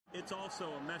it's also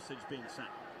a message being sent.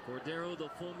 Cordero, the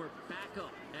former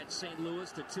backup at St.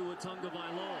 Louis, to Tua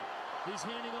Tagovailoa. He's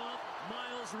handing off.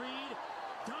 Miles Reed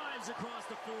dives across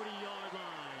the 40-yard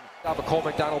line. Cole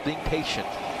McDonald being patient.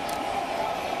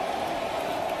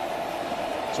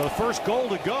 So the first goal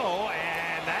to go,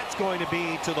 and that's going to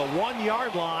be to the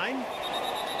 1-yard line.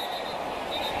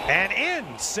 And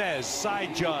in, says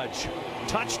side judge.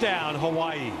 Touchdown,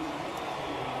 Hawaii.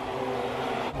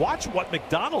 Watch what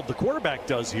McDonald, the quarterback,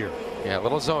 does here. Yeah,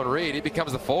 little zone read. He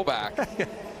becomes the fullback.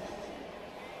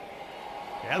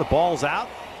 Yeah, the ball's out.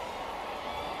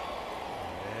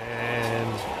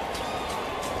 And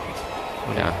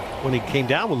when he came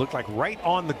down, it looked like right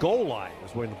on the goal line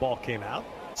was when the ball came out.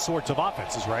 Sorts of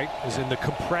offenses, right, is in the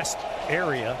compressed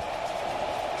area.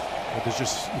 But there's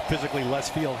just physically less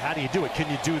field. How do you do it? Can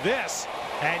you do this?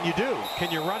 And you do. Can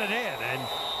you run it in? And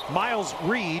Miles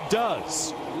Reed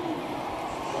does.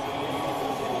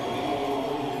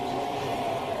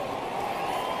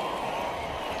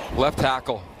 Left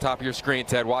tackle, top of your screen,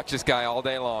 Ted. Watch this guy all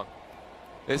day long.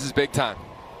 This is big time.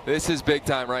 This is big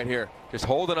time right here. Just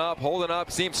holding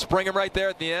up. See him spring him right there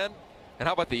at the end. And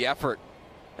how about the effort?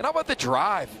 And how about the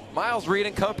drive? Miles Reed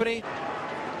and company.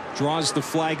 Draws the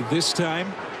flag this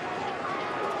time.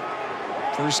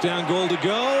 First down goal to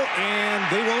go, and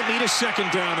they won't need a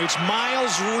second down. It's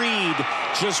Miles Reed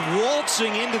just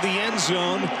waltzing into the end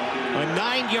zone. A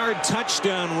 9-yard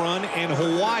touchdown run, and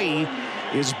Hawaii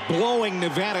is blowing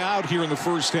Nevada out here in the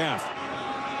first half. I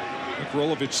think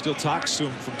Rolovich still talks to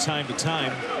him from time to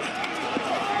time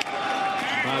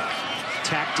about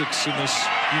tactics in this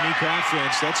unique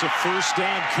offense. That's a first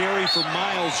down carry for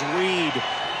Miles Reed.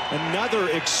 Another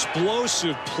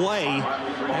explosive play.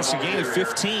 That's a gain of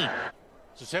 15.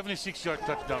 It's a 76-yard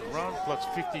touchdown run plus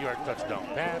 50-yard touchdown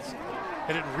pass.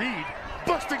 And then Reed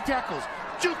busting tackles.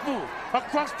 Juke move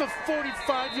across the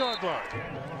 45-yard line.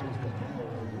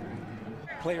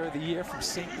 Player of the year from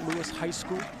St. Louis High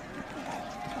School.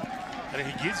 And then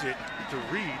he gives it to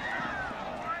Reed.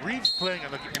 Reed's playing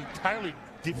on an entirely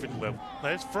different level. Now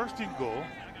it's first and goal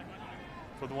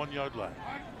for the 1-yard line.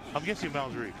 I'm guessing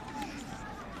Miles Reed.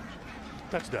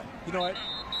 Touchdown. You know what?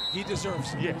 He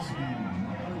deserves it. Yes.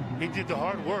 He did the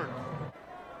hard work.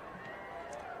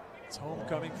 It's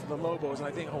homecoming for the Lobos, and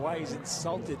I think Hawaii's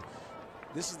insulted.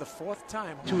 This is the 4th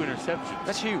time. 2 interceptions.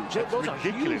 That's huge. That's Those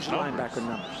ridiculous are huge linebacker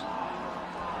numbers.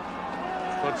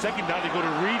 On second down, they go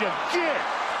to Reed again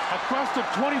across the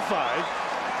 25.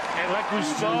 And like we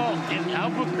saw in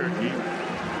Albuquerque,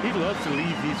 he loves to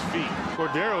leave his feet.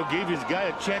 Cordero gave his guy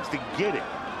a chance to get it.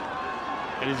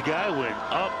 And his guy went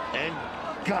up and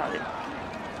got it.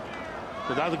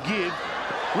 Without the give,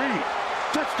 Reed,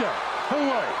 touchdown,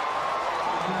 Hawaii.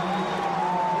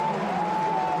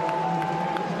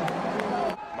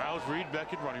 Miles Reed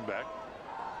back at running back.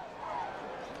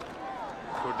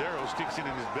 Cordero sticks it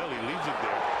in his belly, leaves it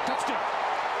there. Touchdown.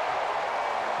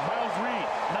 Miles Reed,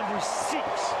 number 6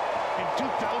 in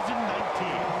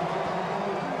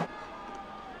 2019.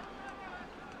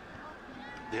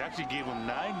 They actually gave him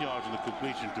 9 yards on the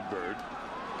completion to Bird.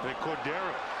 Then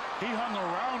Cordero, he hung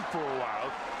around for a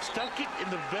while, stuck it in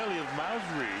the belly of Miles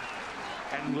Reed,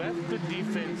 and left the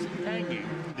defense hanging.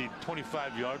 The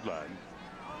 25-yard line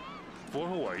for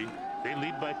Hawaii. They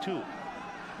lead by 2.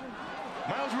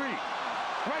 Miles Reed,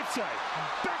 right side,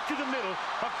 back to the middle,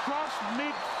 across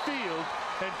midfield,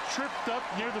 and tripped up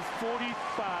near the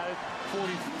 45,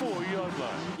 44-yard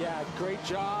line. Yeah, great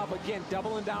job. Again,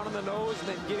 doubling down on the nose and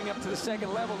then getting up to the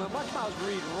second level. And watch Miles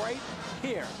Reed right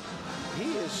here.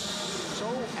 He is so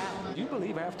apt. Do you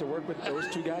believe I have to work with those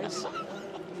two guys?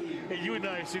 Hey, you and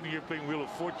I are sitting here playing Wheel of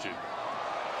Fortune.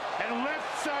 And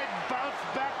left side bounce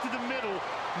back to the middle.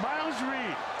 Miles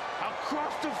Reed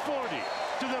across the 40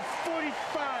 to the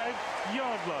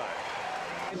 45-yard line.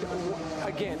 And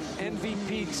again,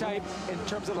 MVP type in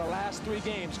terms of the last 3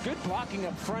 games. Good blocking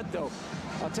up front, though.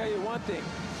 I'll tell you one thing.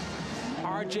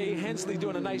 R.J. Hensley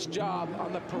doing a nice job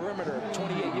on the perimeter,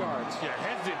 28 yards. Yeah,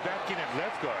 Hensley back in at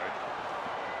left guard.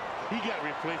 He got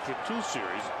replaced for 2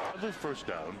 series. Another first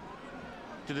down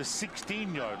to the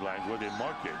 16-yard line where they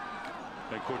mark it.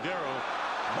 And Cordero,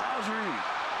 Miles Reed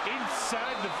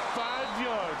inside the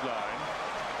 5-yard line,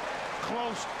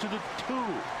 close to the 2.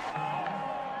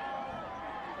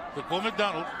 The Cole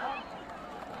McDonald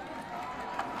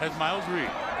has Miles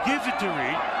Reed, gives it to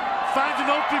Reed, finds an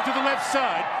opening to the left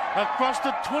side across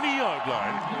the 20-yard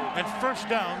line, and first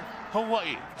down,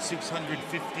 Hawaii.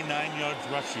 659 yards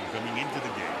rushing coming into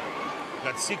the game.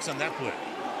 Got 6 on that play.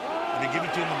 And they give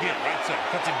it to him again, right side,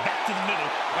 cuts it back to the middle,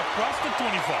 across the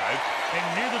 25, and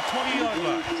near the 20-yard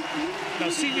line. Now,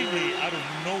 seemingly out of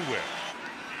nowhere,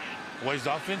 Hawaii's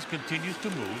offense continues to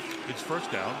move. It's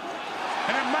first down.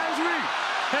 And Miles Reed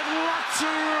had lots of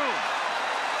room.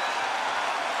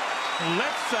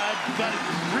 Left side got it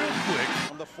real quick.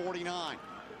 On the 49.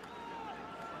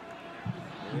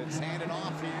 It's handed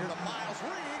off here to Miles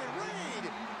Reed, and Reed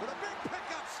with a big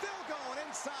pickup, still going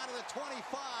inside of the 25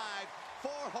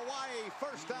 for Hawaii.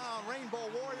 First down,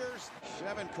 Rainbow Warriors.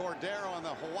 Chevin Cordero on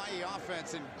the Hawaii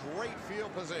offense in great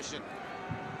field position.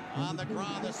 On the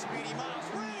ground, the speedy Miles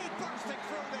Reed bursting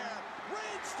through there.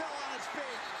 Reed still on his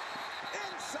feet.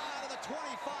 Inside of the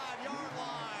 25-yard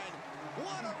line.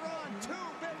 What a run. Two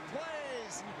big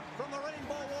plays from the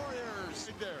Rainbow Warriors.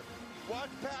 Right there. Watch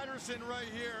Patterson right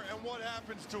here and what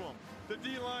happens to him. The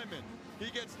D lineman.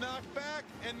 He gets knocked back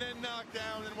and then knocked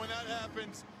down, and when that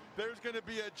happens, there's going to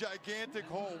be a gigantic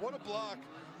hole. What a block.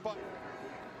 But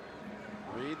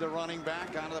Reed, the running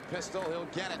back, onto the pistol. He'll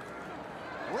get it.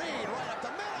 Reed right up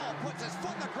the middle, puts his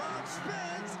foot in the ground,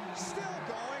 spins, still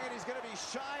going, and he's going to be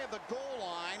shy of the goal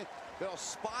line. They'll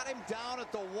spot him down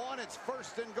at the 1. It's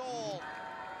first and goal.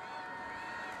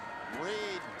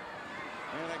 Reed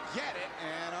gonna get it,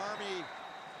 and Army,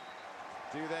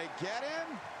 do they get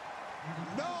him?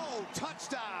 No,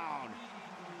 touchdown.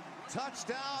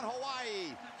 Touchdown,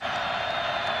 Hawaii.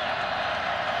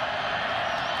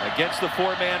 Against the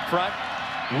four-man front.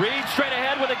 Reed straight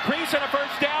ahead with a crease and a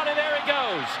first down, and there he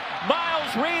goes.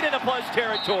 Miles Reed in the plus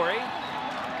territory.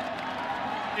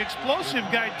 The explosive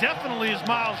guy definitely is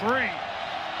Miles Reed.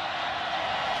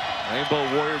 Rainbow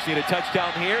Warriors need a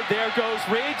touchdown here. There goes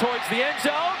Reed towards the end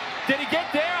zone. Did he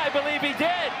get there? I believe he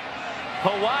did.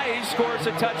 Hawaii scores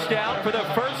a touchdown for the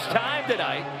first time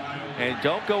tonight. And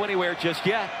don't go anywhere just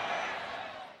yet.